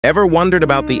Ever wondered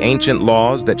about the ancient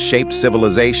laws that shaped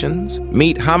civilizations?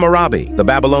 Meet Hammurabi, the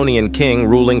Babylonian king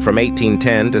ruling from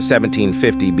 1810 to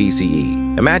 1750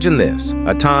 BCE. Imagine this,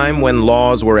 a time when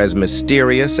laws were as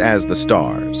mysterious as the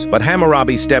stars. But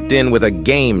Hammurabi stepped in with a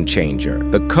game changer,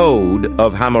 the Code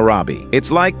of Hammurabi. It's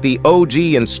like the OG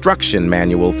instruction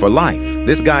manual for life.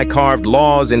 This guy carved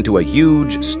laws into a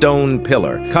huge stone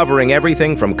pillar, covering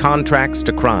everything from contracts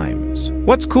to crimes.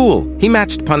 What's cool? He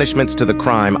matched punishments to the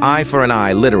crime, eye for an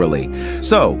eye, literally.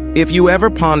 So, if you ever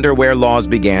ponder where laws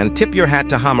began, tip your hat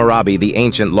to Hammurabi, the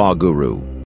ancient law guru.